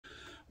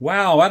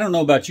Wow, I don't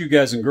know about you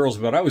guys and girls,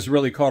 but I was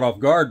really caught off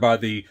guard by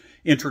the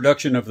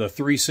introduction of the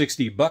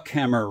 360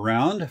 Buckhammer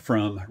round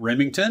from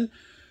Remington.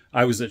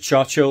 I was at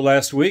SHOT Show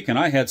last week, and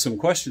I had some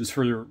questions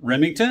for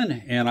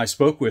Remington, and I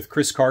spoke with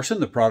Kris Carson,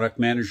 the product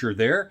manager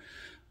there.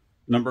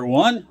 Number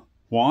one,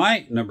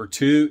 why? Number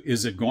two,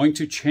 is it going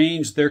to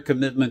change their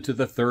commitment to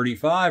the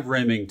 35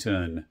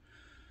 Remington?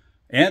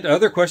 And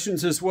other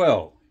questions as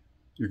well.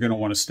 You're going to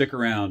want to stick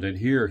around and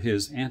hear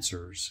his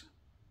answers.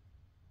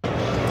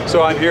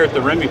 So I'm here at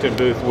the Remington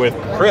booth with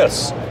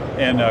Kris,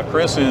 and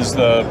Kris is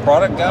the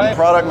product guy? I'm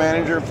product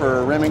manager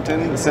for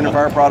Remington,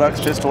 centerfire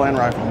products, pistol and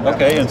rifle.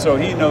 Okay, and so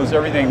he knows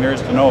everything there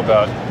is to know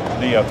about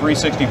the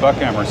 360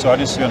 Buckhammer, so I'm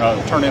just going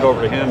to turn it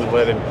over to him and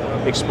let him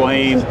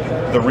explain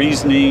the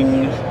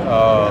reasoning,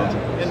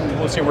 and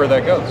we'll see where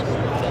that goes.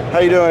 How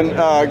you doing?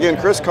 Again,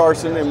 Kris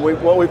Carson, and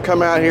what we've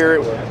come out here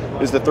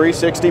is the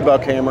 360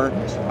 Buckhammer.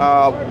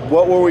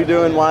 What were we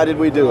doing? Why did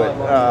we do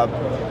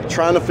it?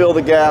 Trying to fill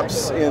the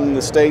gaps in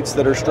the states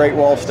that are straight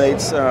wall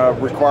states.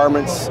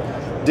 Requirements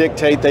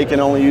dictate they can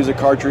only use a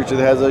cartridge that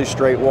has a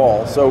straight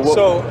wall. So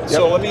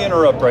let me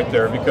interrupt right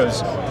there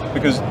because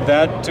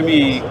that, to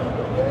me,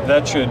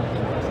 that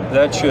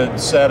should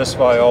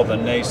satisfy all the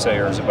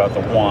naysayers about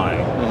the why.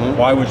 Mm-hmm.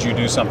 Why would you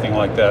do something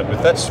like that?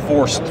 But that's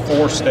four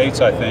states,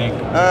 I think.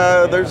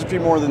 There's a few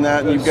more than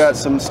that, and you've got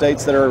some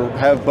states that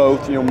have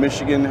both. You know,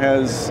 Michigan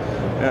has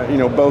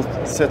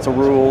both sets of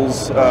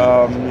rules.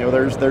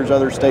 There's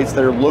other states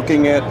that are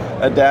looking at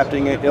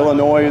adapting it.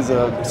 Illinois is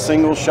a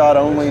single shot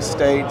only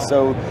state,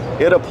 so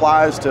it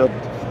applies to a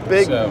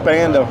big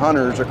band of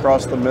hunters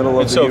across the middle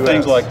of the U.S. So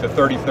things like the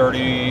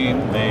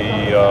 30-30,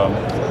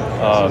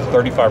 the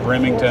 35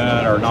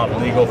 Remington are not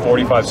legal.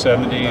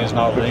 45-70 is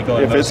not legal.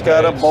 If it's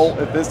got a bolt,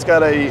 if it's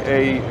got a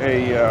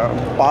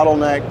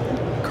bottleneck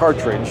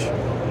cartridge,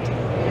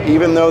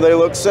 even though they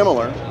look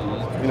similar,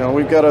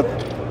 we've got a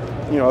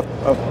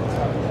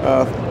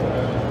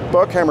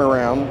Buckhammer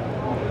round.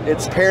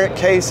 Its parent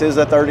case is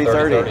a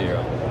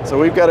 30-30. So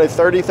we've got a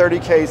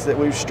 30-30 case that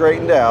we've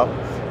straightened out.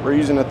 We're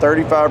using a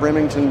 35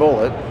 Remington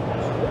bullet,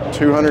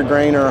 200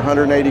 grain or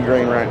 180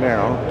 grain right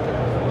now.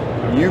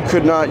 You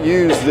could not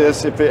use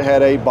this if it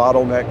had a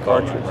bottleneck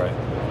cartridge. Right.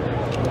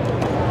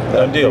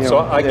 Done deal. So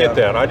I get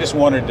that. I just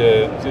wanted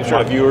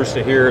my viewers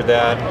to hear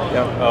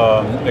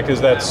that, because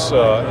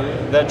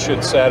that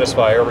should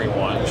satisfy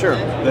everyone. Sure.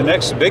 The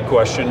next big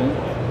question,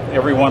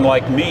 everyone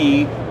like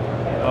me,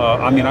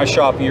 I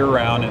shop year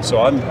round, and so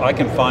I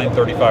can find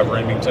 35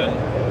 Remington,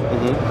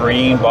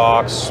 green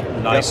box,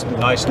 nice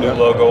new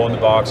logo on the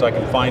box. I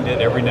can find it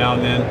every now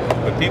and then,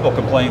 but people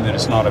complain that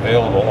it's not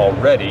available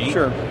already.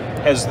 Sure.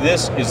 Is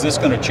this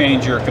going to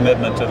change your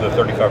commitment to the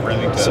 35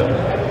 Remington?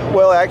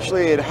 Well,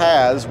 actually it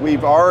has.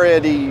 We've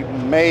already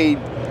made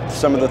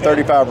some of the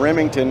 35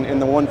 Remington in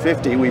the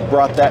 150. We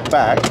brought that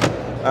back.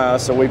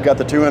 So we've got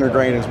the 200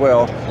 grain as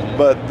well.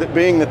 But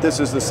being that this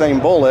is the same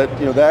bullet,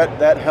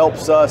 that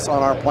helps us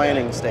on our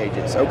planning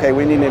stages. Okay,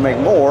 we need to make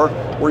more.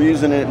 We're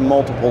using it in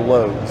multiple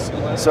loads.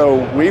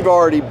 So we've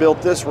already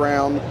built this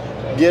round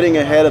getting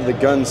ahead of the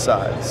gun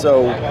side.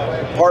 So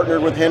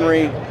partnered with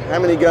Henry. How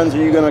many guns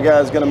are you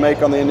guys going to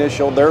make on the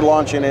initial? They're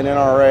launching an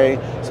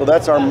NRA, so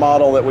that's our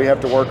model that we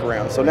have to work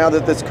around. So now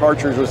that this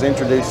cartridge was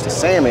introduced to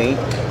SAMI,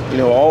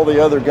 all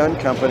the other gun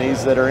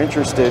companies that are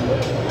interested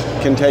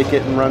can take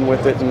it and run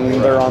with it, and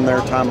they're on their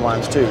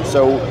timelines too.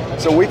 So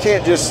we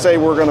can't just say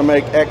we're going to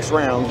make X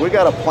rounds. We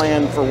got to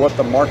plan for what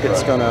the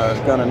market's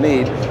gonna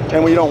need,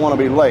 and we don't want to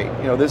be late.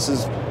 This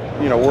is,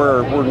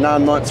 we're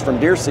 9 months from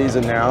deer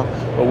season now,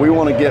 but we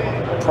want to get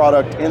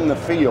product in the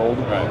field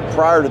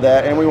prior to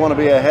that, and we want to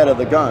be ahead of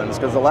the guns,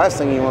 because the last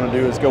thing you want to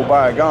do is go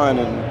buy a gun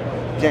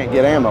and can't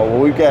get ammo. Well,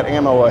 we've got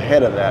ammo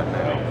ahead of that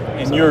now.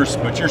 And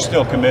but you're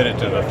still committed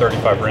to the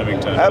 35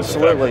 Remington.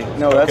 Absolutely.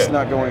 No, that's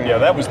not going on. Yeah,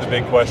 that was the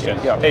big question.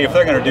 Yeah. Hey, if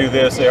they're going to do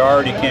this, they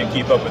already can't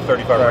keep up with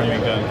 35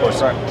 Remington. Of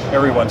course,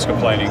 everyone's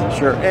complaining.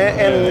 Sure.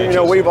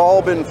 And we've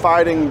all been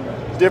fighting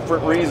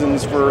different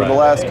reasons for the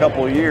last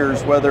couple of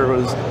years, whether it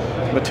was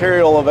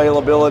material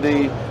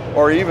availability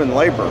or even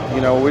labor.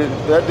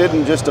 That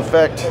didn't just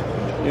affect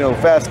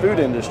fast food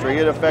industry.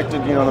 It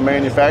affected the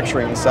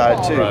manufacturing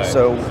side too. Right.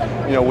 So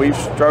we've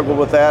struggled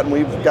with that, and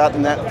we've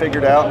gotten that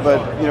figured out.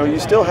 But you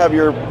still have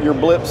your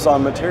blips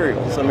on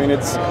materials.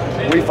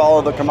 We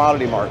follow the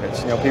commodity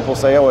markets. People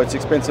say, oh, it's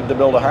expensive to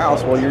build a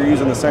house. Well, you're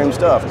using the same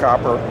stuff,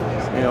 copper,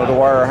 to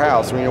wire a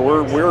house.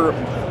 We're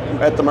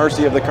at the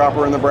mercy of the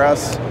copper and the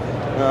brass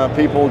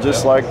people,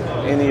 just like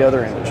any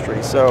other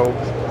industry. So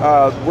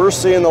we're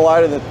seeing the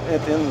light at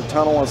the end of the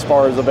tunnel as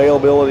far as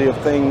availability of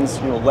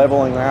things,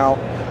 leveling out.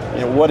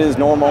 What is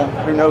normal?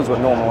 Who knows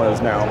what normal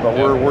is now? But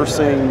we're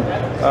seeing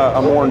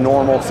a more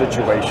normal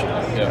situation.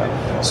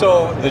 Yeah.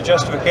 So the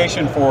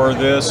justification for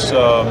this,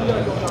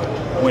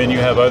 when you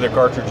have other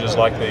cartridges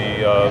like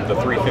the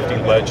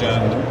 350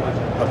 Legend,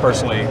 I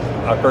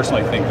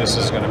personally think this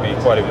is going to be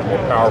quite a bit more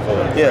powerful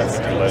than the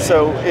 350 Legend.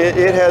 So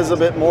it has a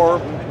bit more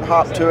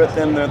hop to it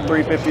than the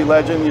 350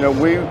 Legend.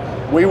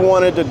 We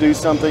wanted to do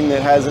something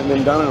that hasn't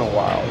been done in a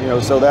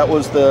while. So that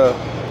was the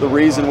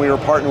reason we were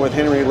partnering with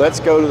Henry. Let's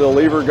go to the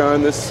lever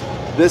gun. This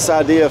this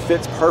idea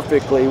fits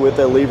perfectly with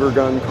a lever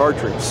gun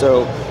cartridge.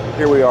 So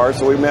here we are.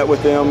 So we met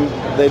with them.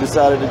 They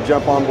decided to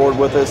jump on board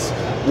with us.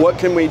 What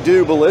can we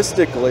do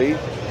ballistically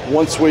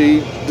once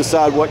we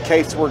decide what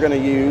case we're going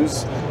to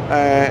use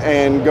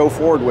and go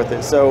forward with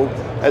it? So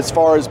as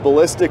far as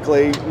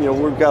ballistically, you know,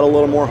 we've got a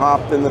little more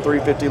hop than the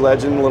 350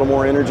 Legend, a little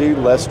more energy,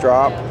 less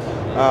drop.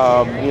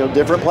 You know,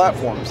 different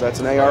platforms. That's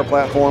an AR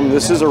platform.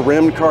 This is a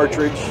rimmed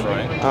cartridge.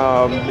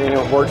 Right. You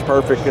know, it works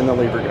perfect in the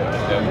lever gun.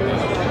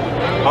 Yeah.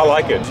 I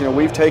like it. You know,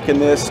 we've taken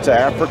this to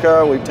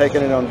Africa. We've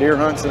taken it on deer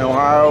hunts in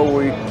Ohio.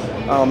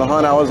 On the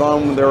hunt I was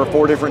on, there were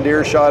 4 different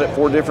deer shot at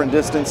 4 different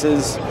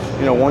distances.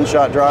 You know,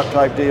 one-shot drop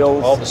type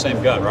deals. All the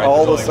same gun, right?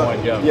 All There's the only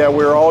one gun. Yeah,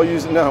 we were all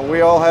using. No, we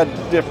all had.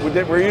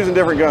 We're using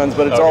different guns,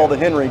 but it's all the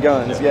Henry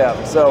guns.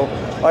 Yeah. So,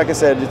 like I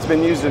said, it's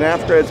been used in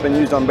Africa. It's been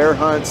used on bear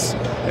hunts.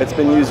 It's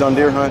been used on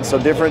deer hunts. So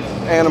different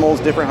animals,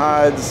 different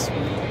hides.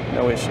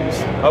 No issues.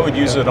 I would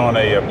use it on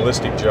a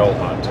ballistic gel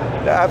hunt.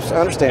 Yeah, I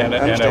understand.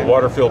 And a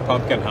water-filled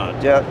pumpkin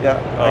hunt. Yeah,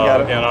 I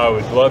got it. And I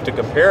would love to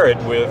compare it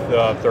with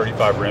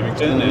 35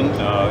 Remington, and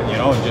you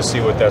know, and just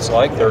see what that's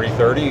like.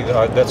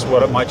 30-30. That's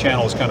what my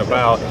channel is kind of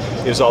about.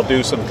 Is I'll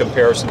do some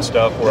comparison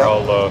stuff where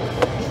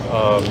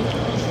I'll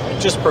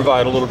just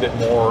provide a little bit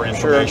more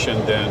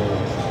information than.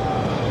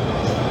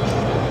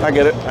 I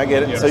get it.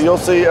 Yes. So you'll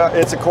see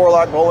it's a core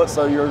lock bullet,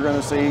 so you're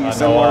going to see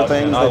similar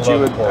things that you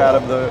would out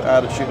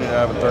of shooting it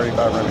out of a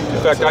 35 Remington.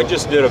 In fact, I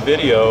just did a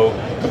video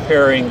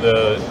comparing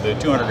the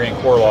 200 grain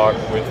core lock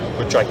with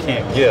which I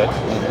can't get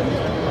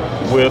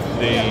with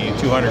the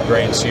 200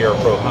 grain Sierra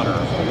Pro Hunter.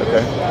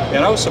 Okay.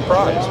 And I was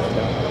surprised.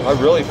 I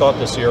really thought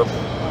the Sierra.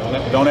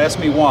 Don't ask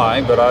me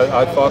why, but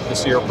I thought the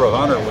Sierra Pro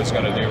Hunter was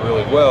going to do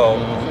really well,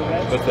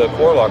 but the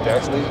core lock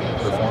actually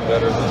performed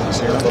better than the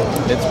Sierra Pro.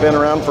 It's been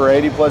around for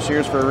 80 plus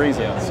years for a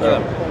reason. Yeah.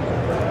 So.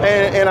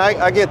 And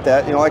I get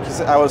that. You know, like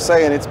I was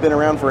saying, it's been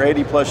around for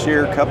 80 plus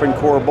year cup and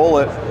core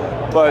bullet,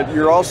 but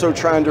you're also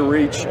trying to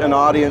reach an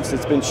audience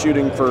that's been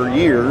shooting for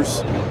years,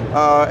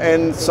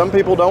 and some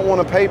people don't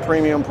want to pay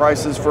premium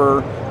prices for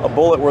a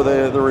bullet where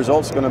the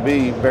result's going to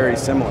be very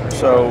similar.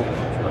 So.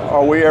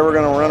 Are we ever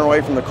going to run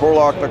away from the core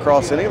lock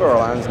across any of our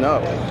lines?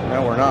 No,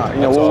 we're not. You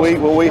know,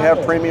 will we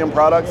have premium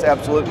products?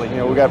 Absolutely. You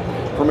know, we got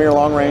Premier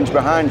Long Range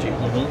behind you.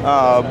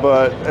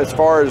 But as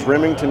far as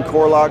Remington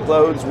core lock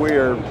loads, we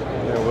are, you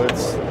know,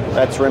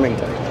 that's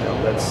Remington. You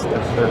know,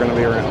 they're going to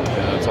be around.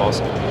 Yeah, that's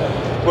awesome.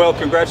 Well,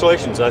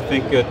 congratulations. I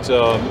think that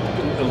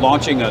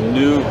launching a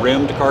new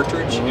rimmed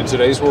cartridge in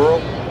today's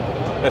world.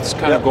 That's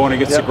kind of going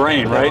against the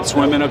grain, right?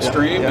 Swimming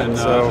upstream, and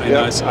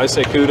I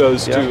say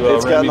kudos to.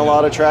 It's gotten a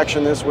lot of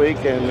traction this week,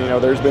 and you know,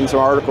 there's been some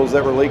articles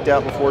that were leaked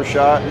out before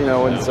shot, you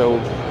know, and so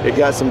it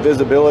got some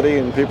visibility,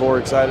 and people were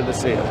excited to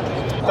see it.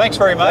 Thanks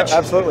very much.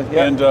 Absolutely,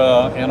 yeah.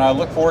 And I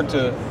look forward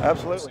to.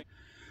 Absolutely.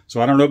 So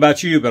I don't know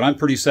about you, but I'm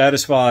pretty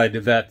satisfied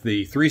that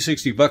the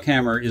 360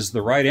 Buckhammer is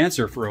the right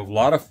answer for a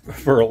lot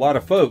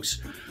of folks,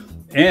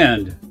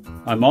 and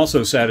I'm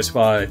also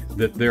satisfied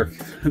that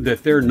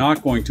they're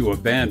not going to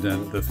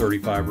abandon the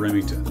 35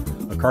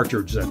 Remington, a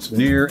cartridge that's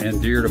near and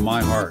dear to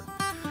my heart.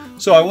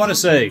 So I want to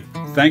say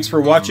thanks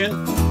for watching.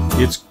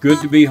 It's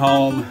good to be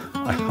home.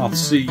 I'll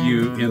see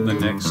you in the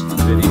next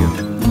video.